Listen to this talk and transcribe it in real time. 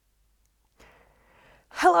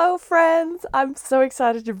Hello, friends! I'm so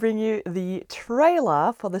excited to bring you the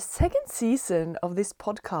trailer for the second season of this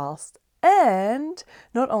podcast. And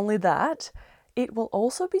not only that, it will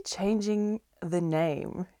also be changing the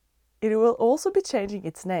name. It will also be changing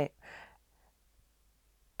its name.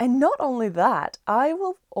 And not only that, I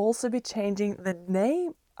will also be changing the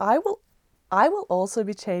name. I will also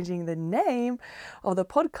be changing the name of the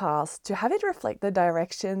podcast to have it reflect the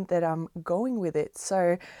direction that I'm going with it.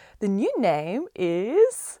 So the new name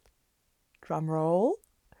is, drumroll,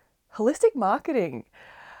 holistic marketing.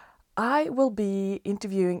 I will be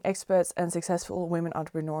interviewing experts and successful women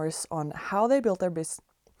entrepreneurs on how they built their business.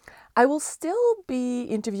 I will still be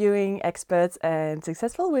interviewing experts and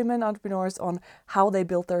successful women entrepreneurs on how they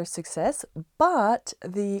built their success, but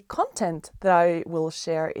the content that I will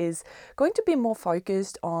share is going to be more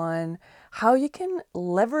focused on how you can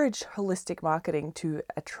leverage holistic marketing to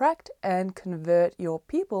attract and convert your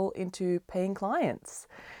people into paying clients.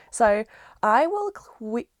 So I'll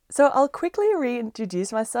quickly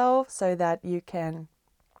reintroduce myself so that you get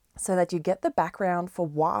the background for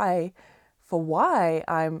why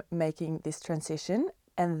I'm making this transition.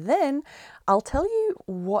 And then I'll tell you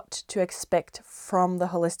what to expect from the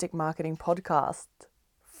Holistic Marketing Podcast.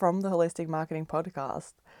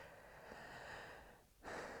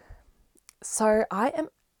 So I am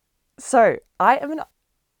so I am an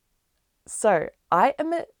so I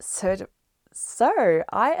am a certi- so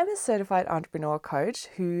I am a certified entrepreneur coach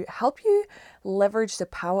who help you leverage the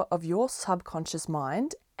power of your subconscious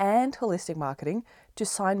mind and holistic marketing to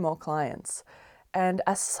sign more clients. And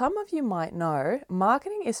as some of you might know,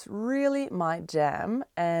 marketing is really my jam,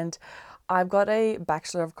 and I've got a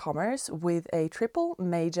Bachelor of Commerce with a triple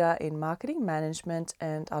major in marketing management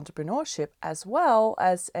and entrepreneurship, as well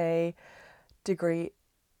as a degree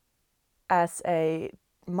as a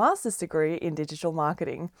master's degree in digital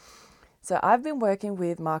marketing. So I've been working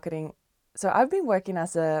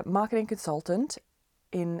as a marketing consultant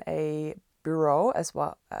in a bureau as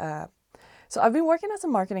well. So I've been working as a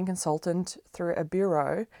marketing consultant through a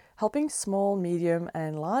bureau, helping small, medium,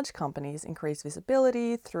 and large companies increase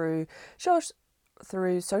visibility through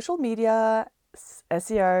social media,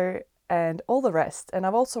 SEO, and all the rest. And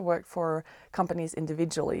I've also worked for companies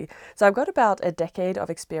individually. So I've got about a decade of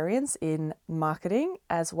experience in marketing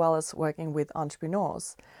as well as working with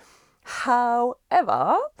entrepreneurs.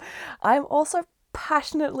 However, I'm also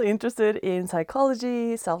passionately interested in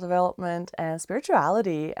psychology, self-development, and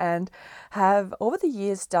spirituality, and have over the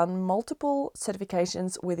years done multiple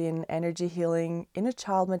certifications within energy healing, inner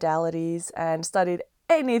child modalities, and studied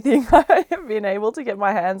anything I have been able to get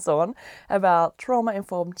my hands on about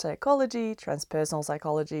trauma-informed psychology, transpersonal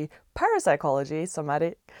psychology, parapsychology,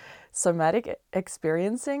 somatic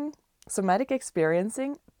experiencing,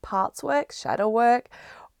 parts work, shadow work,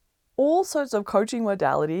 all sorts of coaching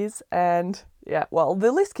modalities, and yeah, well,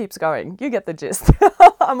 the list keeps going. You get the gist.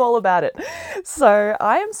 I'm all about it.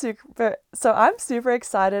 I'm super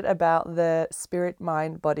excited about the spirit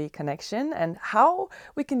mind body connection and how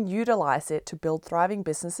we can utilize it to build thriving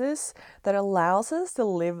businesses that allows us to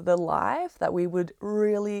live the life that we would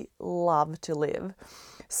really love to live.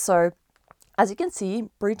 So as you can see,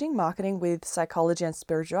 bridging marketing with psychology and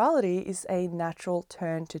spirituality is a natural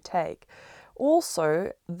turn to take.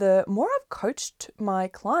 Also, the more I've coached my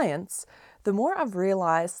clients, the more I've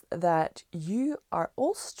realized that you are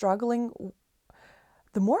all struggling.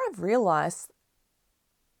 The more I've realized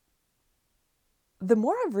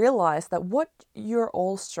that what you're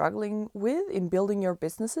all struggling with in building your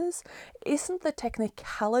businesses isn't the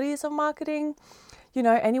technicalities of marketing. You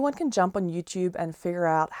know, anyone can jump on YouTube and figure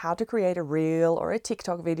out how to create a reel or a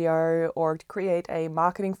TikTok video or to create a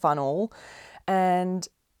marketing funnel, and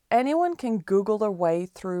anyone can Google their way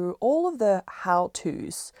through all of the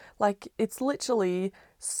how-tos. Like, it's literally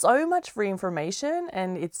so much free information,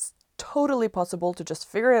 and it's totally possible to just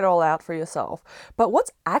figure it all out for yourself. But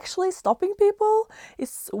what's actually stopping people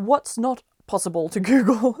is what's not possible to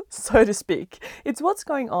Google, so to speak. It's what's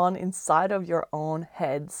going on inside of your own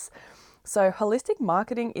heads. So holistic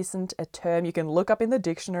marketing isn't a term you can look up in the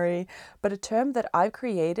dictionary, but a term that I've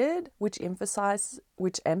created which emphasizes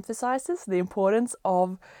the importance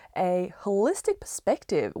of a holistic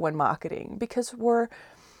perspective when marketing, because we're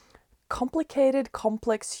complicated,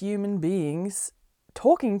 complex human beings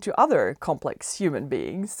talking to other complex human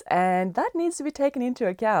beings, and that needs to be taken into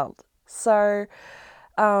account. So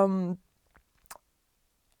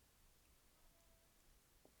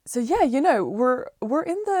yeah, we're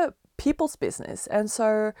in the people's business, and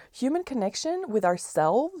so human connection with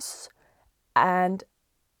ourselves and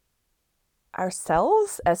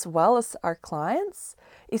as well as our clients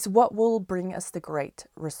is what will bring us the great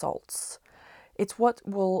results. It's what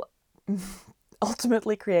will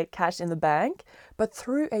ultimately create cash in the bank, but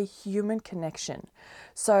through a human connection.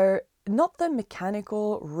 So not the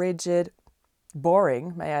mechanical, rigid,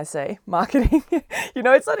 boring, may I say, marketing.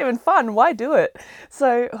 It's not even fun. Why do it?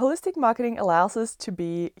 So holistic marketing allows us to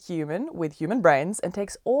be human with human brains and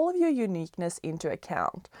takes all of your uniqueness into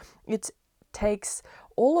account. It takes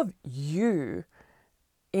all of you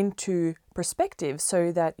into perspective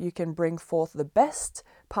so that you can bring forth the best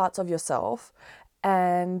parts of yourself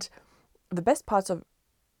and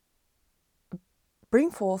bring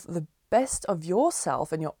forth the best of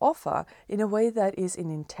yourself and your offer in a way that is in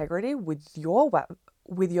integrity with your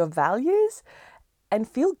values and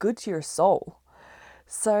feel good to your soul.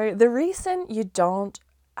 So the reason you don't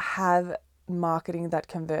have marketing that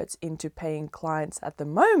converts into paying clients at the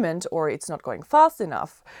moment, or it's not going fast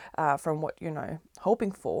enough from what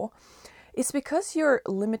hoping for, is because you have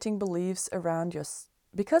limiting beliefs around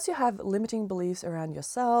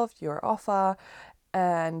yourself, your offer,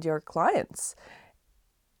 and your clients.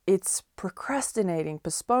 It's procrastinating,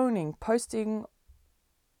 postponing, posting.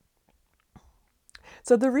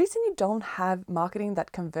 So the reason you don't have marketing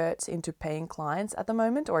that converts into paying clients at the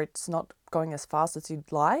moment, or it's not going as fast as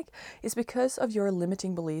you'd like, is because of your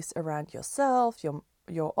limiting beliefs around yourself, your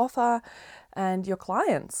offer, and your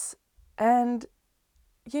clients. And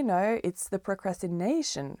it's the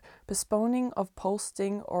procrastination, postponing of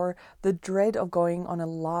posting, or the dread of going on a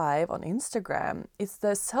live on Instagram. It's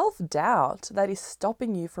the self-doubt that is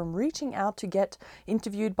stopping you from reaching out to get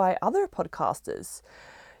interviewed by other podcasters.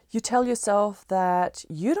 You tell yourself that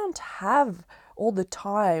you don't have all the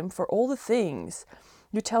time for all the things.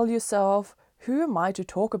 You tell yourself, who am I to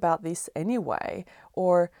talk about this anyway?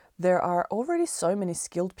 Or there are already so many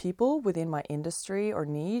skilled people within my industry or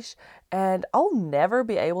niche, and I'll never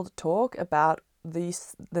be able to talk about the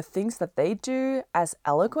things that they do as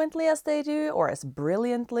eloquently as they do or as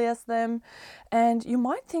brilliantly as them. And you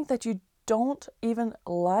might think that you don't even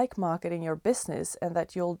like marketing your business and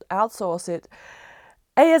that you'll outsource it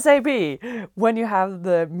ASAP when you have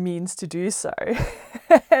the means to do so.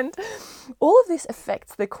 And all of this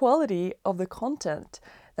affects the quality of the content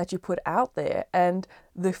that you put out there and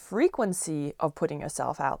the frequency of putting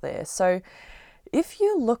yourself out there. So if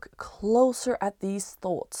you look closer at these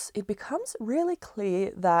thoughts, it becomes really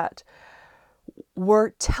clear that we're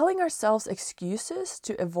telling ourselves excuses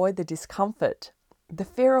to avoid the discomfort, the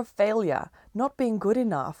fear of failure, not being good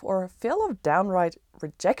enough, or fear of downright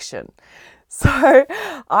rejection. So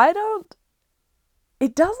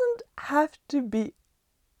it doesn't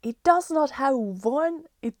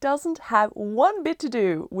have one bit to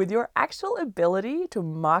do with your actual ability to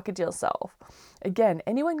market yourself. Again,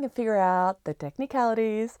 anyone can figure out the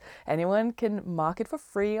technicalities, anyone can market for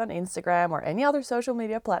free on Instagram or any other social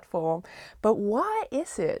media platform, but why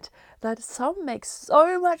is it that some make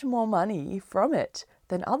so much more money from it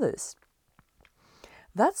than others?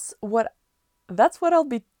 That's what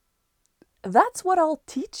I'll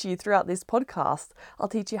teach you throughout this podcast. I'll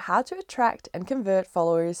teach you how to attract and convert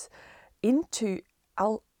followers into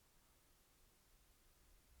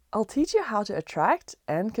I'll teach you how to attract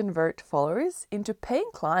and convert followers into paying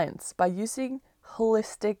clients by using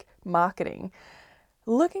holistic marketing,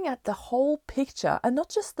 looking at the whole picture and not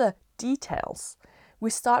just the details. We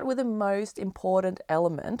start with the most important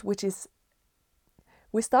element,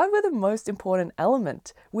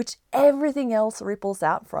 which everything else ripples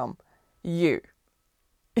out from. You.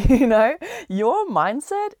 Your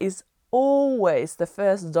mindset is always the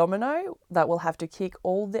first domino that will have to kick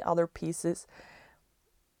all the other pieces.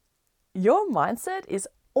 Your mindset is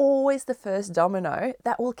always the first domino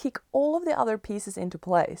that will kick all of the other pieces into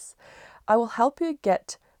place. I will help you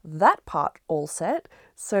get that part all set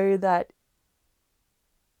so that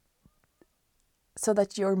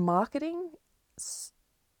your marketing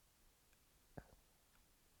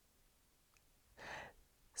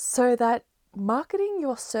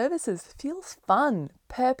your services feels fun,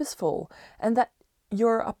 purposeful, and that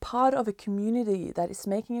you're a part of a community that is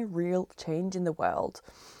making a real change in the world.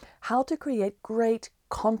 How to create great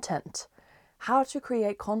content. How to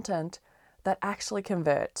create content that actually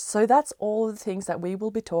converts. So that's all of the things that we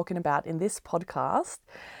will be talking about in this podcast.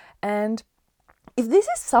 And if this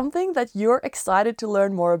is something that you're excited to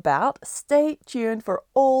learn more about, stay tuned for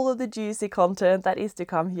all of the juicy content that is to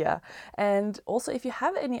come here. And also, if you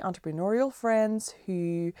have any entrepreneurial friends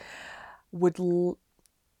who would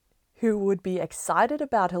be excited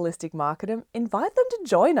about holistic marketing, invite them to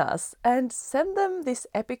join us and send them this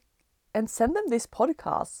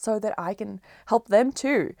podcast so that I can help them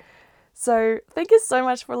too. So thank you so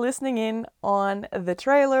much for listening in on the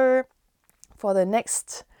trailer for the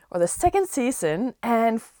next or the second season,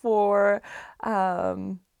 and for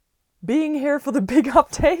being here for the big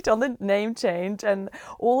update on the name change and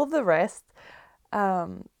all of the rest.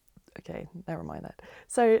 Okay, never mind that.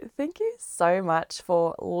 So thank you so much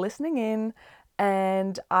for listening in,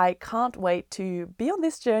 and I can't wait to be on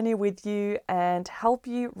this journey with you and help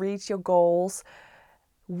you reach your goals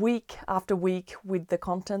week after week with the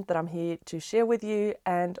content that I'm here to share with you.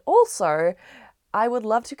 And also, I would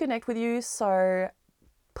love to connect with you, so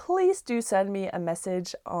please do send me a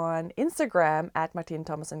message on Instagram at Martine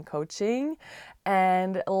Thomassen Coaching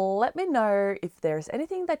and let me know if there's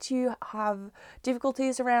anything that you have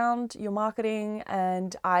difficulties around your marketing,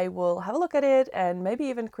 and I will have a look at it and maybe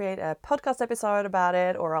even create a podcast episode about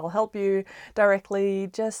it, or I'll help you directly.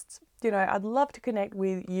 Just, I'd love to connect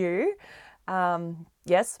with you.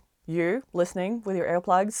 Yes, you listening with your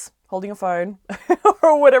earplugs, holding a phone,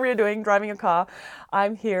 or whatever you're doing, driving a car.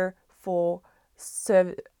 I'm here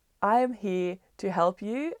to help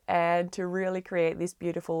you and to really create this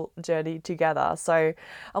beautiful journey together. So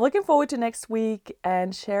I'm looking forward to next week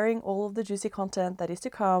and sharing all of the juicy content that is to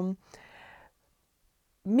come.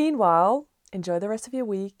 Meanwhile, enjoy the rest of your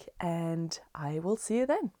week, and I will see you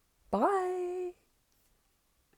then. Bye.